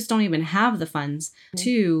sometimes you just don't even have the funds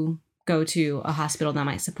to go to a hospital that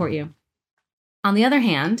might support you. On the other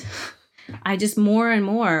hand, I just more and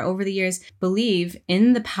more over the years believe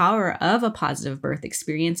in the power of a positive birth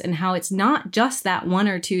experience, and how it's not just that 1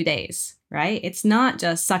 or 2 days, right? It's not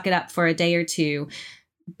just suck it up for a day or 2,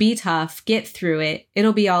 be tough, get through it,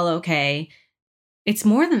 it'll be all okay. It's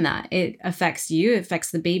more than that. It affects you, it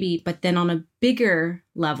affects the baby, but then on a bigger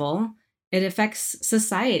level, it affects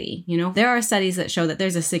society. There are studies that show that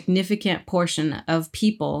there's a significant portion of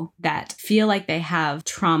people that feel like they have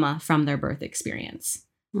trauma from their birth experience.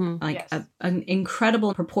 An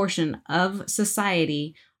incredible proportion of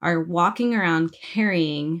society are walking around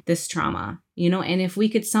carrying this trauma, and if we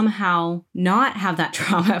could somehow not have that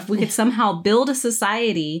trauma, if we could somehow build a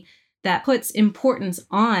society that puts importance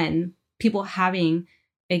on people having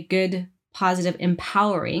a good, positive,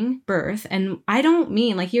 empowering birth. And I don't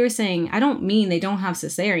mean, like you were saying, I don't mean they don't have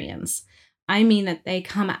cesareans. I mean that they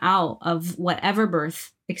come out of whatever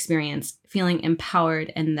birth experience feeling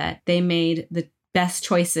empowered, and that they made the best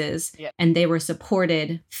choices and they were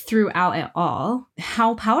supported throughout it all.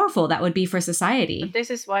 How powerful that would be for society. But this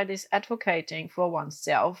is why this advocating for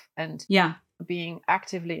oneself and being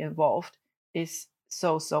actively involved is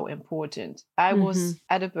so important. I was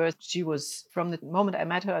at a birth. She was, from the moment I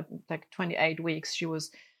met her, like 28 weeks, she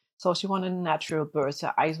was So she wanted a natural birth.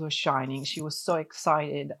 Her eyes were shining. She was so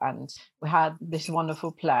excited, and we had this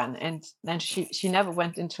wonderful plan. And then she never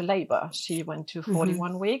went into labor. She went to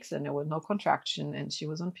 41 weeks, and there was no contraction. And she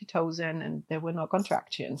was on Pitocin, and there were no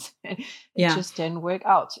contractions. It just didn't work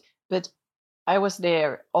out. But I was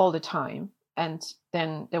there all the time, and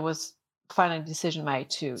then there was finally a decision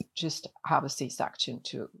made to just have a C-section.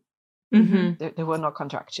 There were no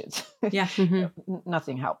contractions.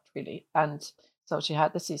 Nothing helped really, and so she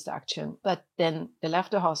had the C-section. But then they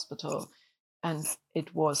left the hospital, and they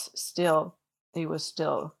were still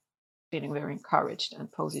feeling very encouraged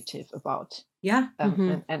and positive about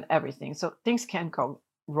and everything. So things can go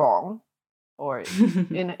wrong, or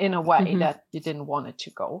in a way that you didn't want it to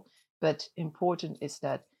go. But important is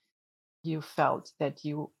that you felt that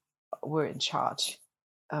you were in charge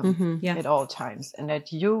at all times, and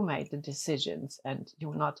that you made the decisions, and you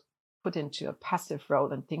were not put into a passive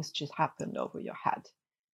role and things just happened over your head.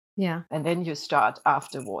 Yeah. And then you start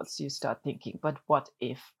afterwards, you start thinking, but what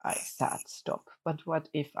if I said stop? But what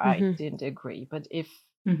if I didn't agree? But if,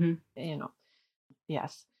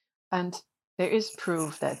 yes. And there is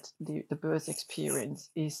proof that the birth experience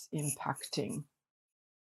is impacting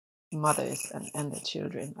mothers and their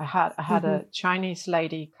children. I had a Chinese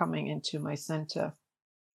lady coming into my center.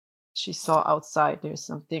 She saw outside there's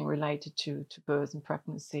something related to birth and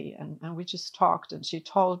pregnancy, and we just talked, and she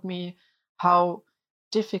told me how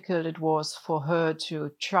difficult it was for her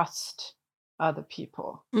to trust other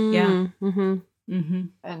people. Mm.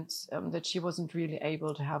 And that she wasn't really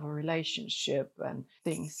able to have a relationship and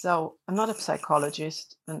things. So I'm not a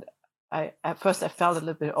psychologist, and at first I felt a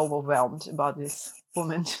little bit overwhelmed about this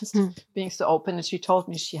woman just being so open, and she told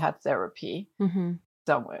me she had therapy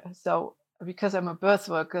somewhere. So because I'm a birth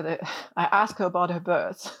worker, I asked her about her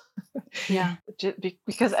birth.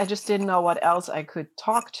 Because I just didn't know what else I could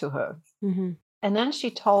talk to her. And then she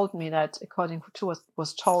told me that according to what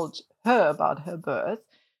was told her about her birth,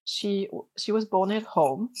 she was born at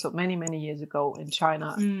home. So many years ago in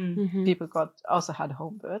China, people also had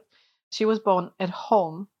home birth. She was born at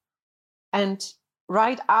home, and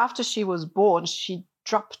right after she was born, she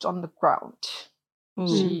dropped on the ground.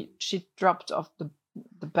 She dropped off the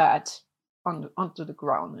bed onto the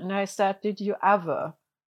ground. And I said, did you ever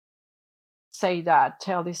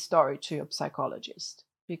tell this story to your psychologist?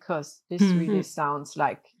 Because this really sounds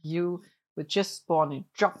like you were just born and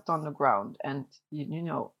dropped on the ground, and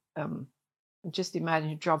just imagine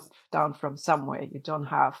you drop down from somewhere, you don't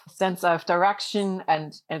have a sense of direction,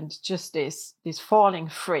 and just this falling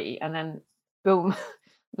free, and then boom,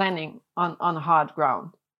 landing on hard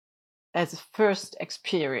ground as a first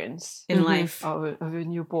experience in life of a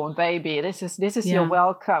newborn baby. This is your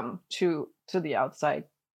welcome to the outside.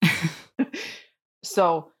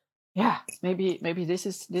 So maybe this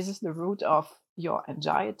is the root of your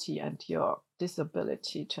anxiety and your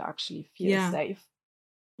disability to actually feel safe.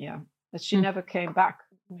 But she never came back.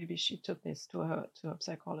 Maybe she took this to her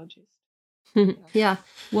psychologist. Yeah.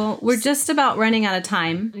 Well, we're just about running out of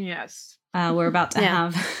time. Yes. We're about to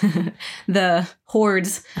have the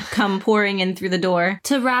hordes come pouring in through the door.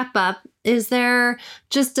 To wrap up, is there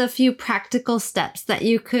just a few practical steps that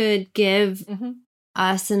you could give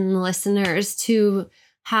us and listeners to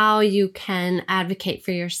how you can advocate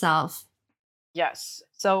for yourself? Yes.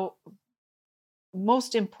 So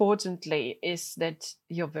most importantly is that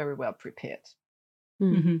you're very well prepared.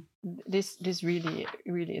 This really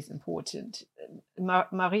is important.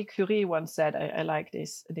 Marie Curie once said, I like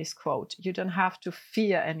this quote, you don't have to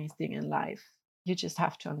fear anything in life, you just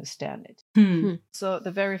have to understand it. So the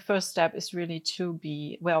very first step is really to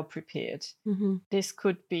be well prepared. This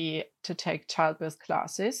could be to take childbirth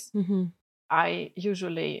classes. I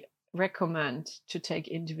usually recommend to take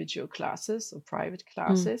individual classes or private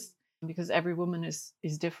classes, because every woman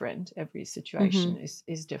is different, every situation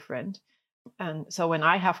is different. And so when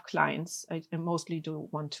I have clients, I mostly do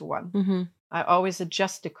one-to-one. I always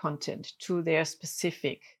adjust the content to their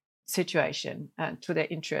specific situation and to their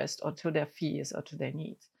interest or to their fears or to their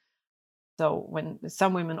needs. So when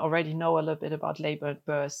some women already know a little bit about labor and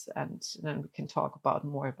birth, and then we can talk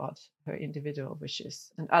more about her individual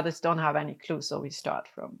wishes, and others don't have any clue, so we start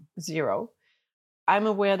from zero. I'm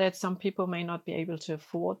aware that some people may not be able to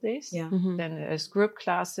afford this. Then there's group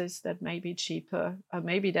classes that may be cheaper,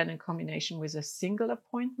 maybe then in combination with a single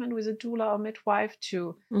appointment with a doula or midwife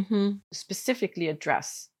to specifically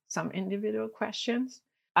address some individual questions.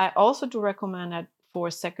 I also do recommend that for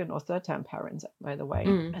second or third time parents, by the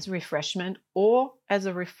way, as a refreshment or as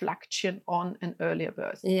a reflection on an earlier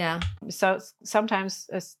birth. So sometimes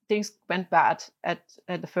things went bad at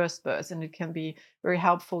the first birth, and it can be very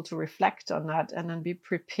helpful to reflect on that and then be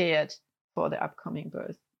prepared for the upcoming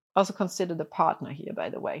birth. also consider the partner here, by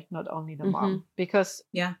the way, not only the mom, because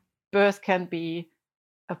birth can be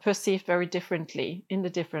perceived very differently in the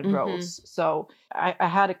different roles. So I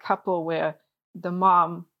had a couple where the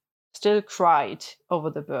mom still cried over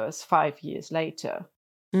the birth 5 years later.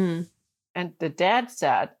 And the dad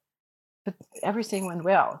said, but everything went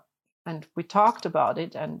well. And we talked about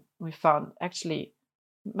it, and we found actually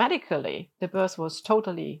medically the birth was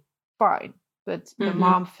totally fine. But the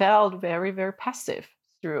mom felt very, very passive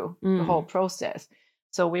through the whole process.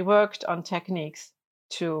 So we worked on techniques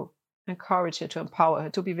to encourage her, to empower her,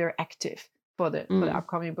 to be very active for the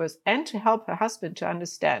upcoming birth, and to help her husband to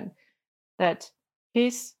understand that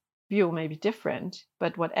his view may be different,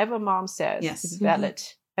 but whatever mom says is valid,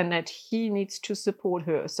 and that he needs to support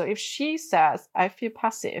her. So if she says, I feel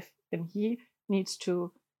passive, then he needs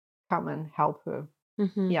to come and help her.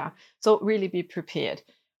 So really be prepared.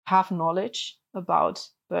 Have knowledge about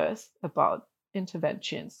birth, about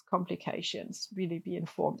interventions, complications, really be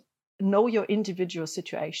informed. Know your individual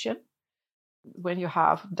situation. When you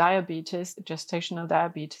have diabetes, gestational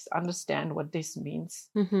diabetes, understand what this means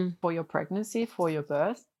for your pregnancy, for your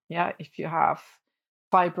birth. If you have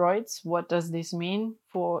fibroids, what does this mean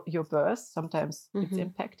for your birth? Sometimes it's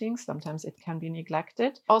impacting, sometimes it can be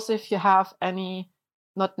neglected. Also, if you have any,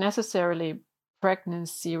 not necessarily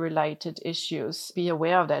pregnancy-related issues, be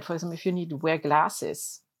aware of that. For example, if you need to wear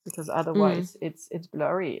glasses, because otherwise it's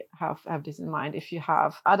blurry, have this in mind. If you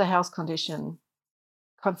have other health condition,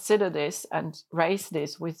 consider this and raise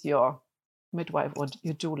this with your midwife or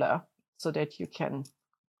your doula so that you can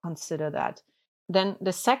consider that. Then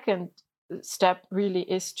the second step really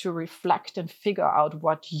is to reflect and figure out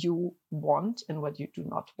what you want and what you do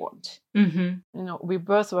not want. We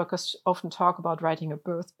birth workers often talk about writing a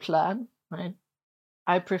birth plan, right?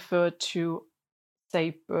 I prefer to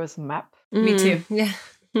say birth map. Me too. Yeah.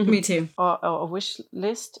 Me too. Or a wish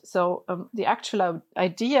list. So the actual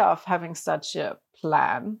idea of having such a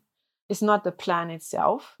plan is not the plan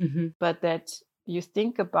itself, but that you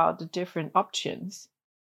think about the different options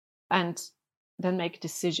and then make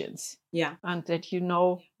decisions. And that you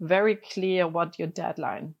know very clear what your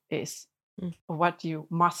deadline is, what you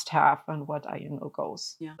must have, and what are your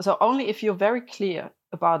no-goes. So only if you're very clear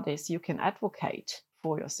about this, you can advocate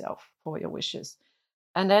for yourself, for your wishes.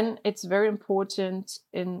 And then it's very important,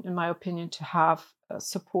 in my opinion, to have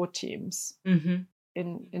support teams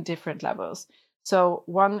in different levels. So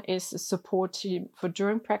one is a support team for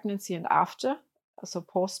during pregnancy and after, so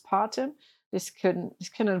postpartum. This can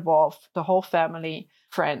involve the whole family,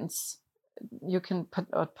 friends. You can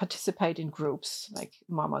participate in groups like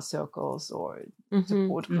mama circles or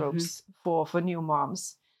support groups for new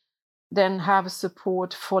moms. Then have a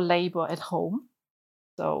support for labor at home.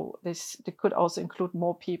 So this could also include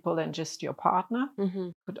more people than just your partner.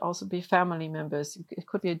 It could also be family members. It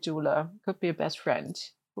could be a doula. It could be a best friend,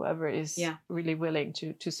 whoever is really willing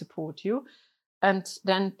to support you. And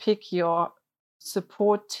then pick your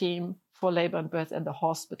support team for labor and birth at the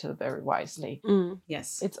hospital very wisely.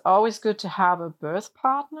 Yes. It's always good to have a birth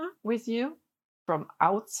partner with you from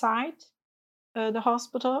outside the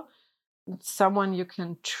hospital. Someone you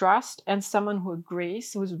can trust and someone who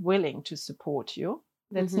agrees, who's willing to support you.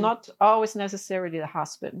 That's not always necessarily the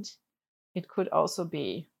husband. It could also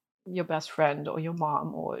be your best friend or your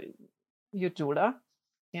mom or your doula.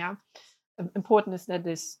 Important is that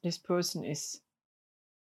this person is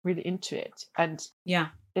really into it and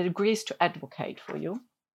it agrees to advocate for you.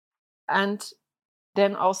 And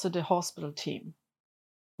then also the hospital team.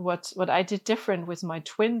 What I did different with my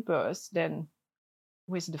twin births than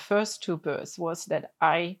with the first two births was that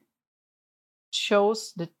I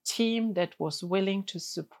chose the team that was willing to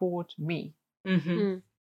support me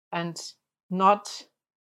and not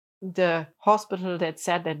the hospital that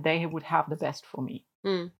said that they would have the best for me.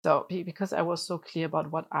 So because I was so clear about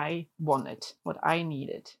what I wanted, what I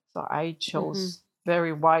needed. So I chose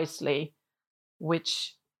very wisely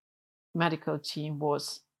which medical team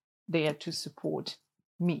was there to support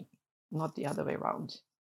me, not the other way around.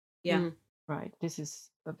 Right. This is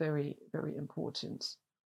a very, very important.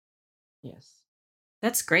 Yes.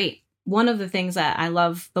 That's great. One of the things that I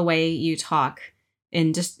love the way you talk,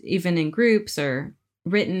 and just even in groups or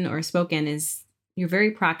written or spoken, is you're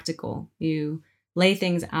very practical. You lay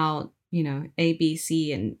things out, A, B,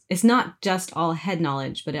 C, and it's not just all head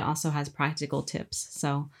knowledge, but it also has practical tips.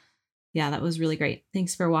 So that was really great.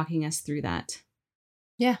 Thanks for walking us through that.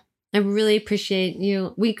 Yeah, I really appreciate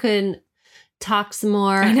you. We could talk some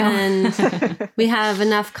more. I know. And we have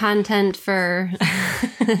enough content for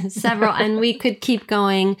several, and we could keep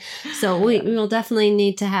going. So we will definitely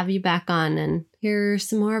need to have you back on and hear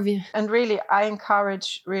some more of you. And really, I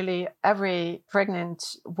encourage really every pregnant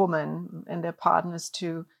woman and their partners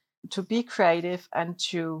to be creative and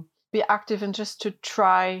to be active and just to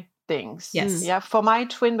try things. Yes. Yeah. For my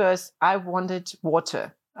twin births, I wanted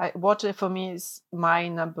water. Water for me is my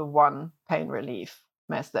number one pain relief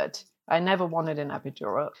method. I never wanted an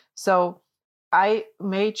epidural. So I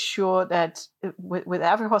made sure that with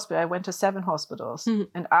every hospital, I went to 7 hospitals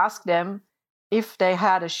and asked them if they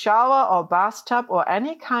had a shower or bathtub or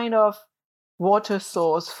any kind of water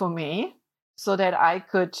source for me so that I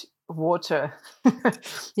could water.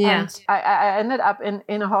 Yeah. And I ended up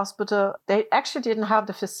in a hospital. They actually didn't have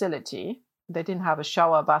the facility. They didn't have a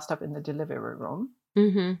shower or bathtub in the delivery room.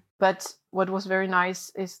 Mm-hmm. But what was very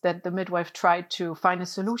nice is that the midwife tried to find a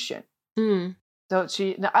solution. Mm. So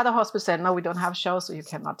the other hospital said, no, we don't have a shower, so you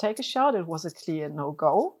cannot take a shower. It was a clear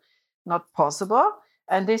no-go, not possible.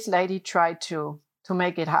 And this lady tried to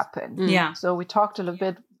make it happen. Yeah. So we talked a little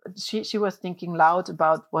bit. She was thinking loud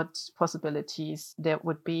about what possibilities there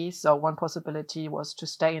would be. So one possibility was to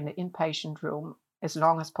stay in the inpatient room as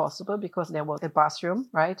long as possible because there was a bathroom,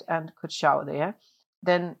 right, and could shower there.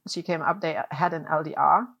 Then she came up, they had an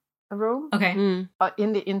LDR room Okay. Mm.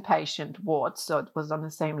 in the inpatient ward. So it was on the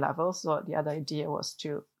same level. So the other idea was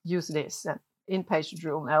to use this inpatient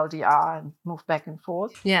room, LDR, and move back and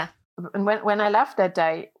forth. Yeah. And when I left that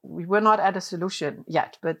day, we were not at a solution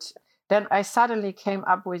yet. But then I suddenly came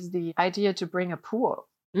up with the idea to bring a pool.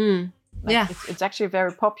 Mm. Yeah. It's actually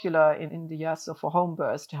very popular in the US for home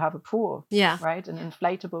births to have a pool, Yeah. right? An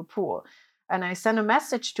inflatable pool. And I sent a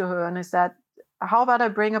message to her and I said, how about I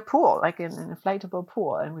bring a pool, like an inflatable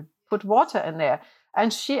pool, and we put water in there?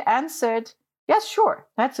 And she answered, yes, sure.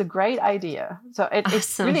 That's a great idea. So it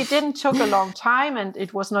really didn't took a long time. And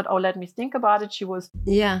it was not, let me think about it. She was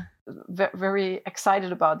very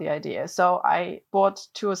excited about the idea. So I bought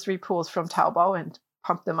 2 or 3 pools from Taobao and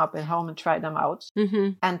pumped them up at home and tried them out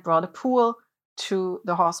and brought a pool to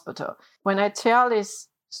the hospital. When I tell this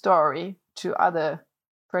story to other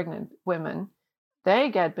pregnant women,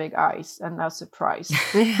 they get big eyes and are surprised.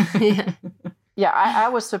 Yeah, I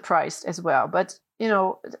was surprised as well. But,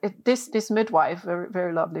 this midwife, very,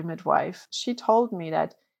 very lovely midwife, she told me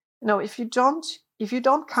that, if you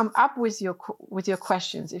don't come up with your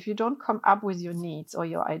questions, if you don't come up with your needs or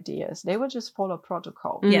your ideas, they will just follow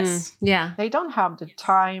protocol. Yes. Yeah. They don't have the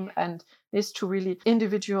time and this to really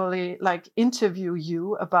individually interview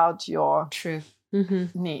you about your True.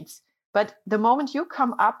 needs. But the moment you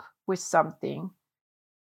come up with something,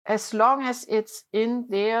 as long as it's in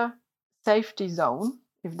their safety zone,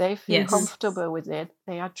 if they feel comfortable with it,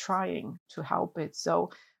 they are trying to help it. So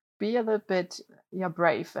be a little bit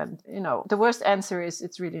brave. And, the worst answer is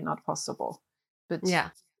it's really not possible. But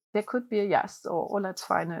there could be a yes, or let's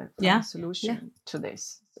find a solution to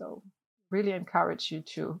this. So really encourage you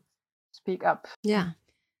to speak up. Yeah.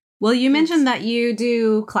 Well, you mentioned that you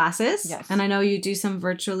do classes, yes. And I know you do some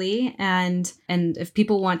virtually. And if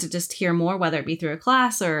people want to just hear more, whether it be through a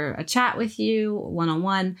class or a chat with you,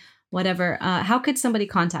 one-on-one, whatever, how could somebody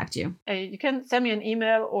contact you? You can send me an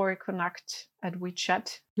email or connect at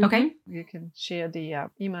WeChat. Okay. You can share the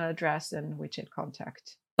email address and WeChat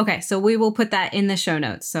contact. Okay, so we will put that in the show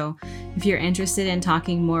notes. So if you're interested in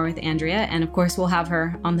talking more with Andrea, and of course we'll have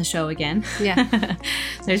her on the show again. Yeah.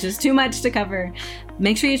 There's just too much to cover.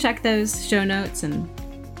 Make sure you check those show notes and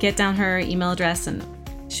get down her email address and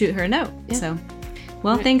shoot her a note. Yeah. So,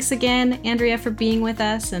 well, thanks again, Andrea, for being with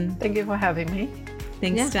us. And thank you for having me.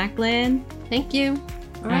 Thanks, Jacqueline. Thank you.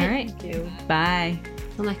 All right. Thank you. Bye.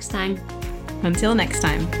 Until next time. Until next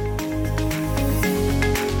time.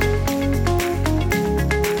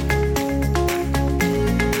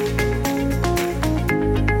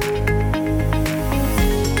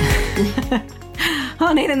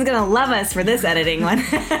 Oh, Nathan's going to love us for this editing one.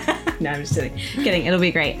 No, I'm just kidding. It'll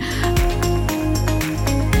be great.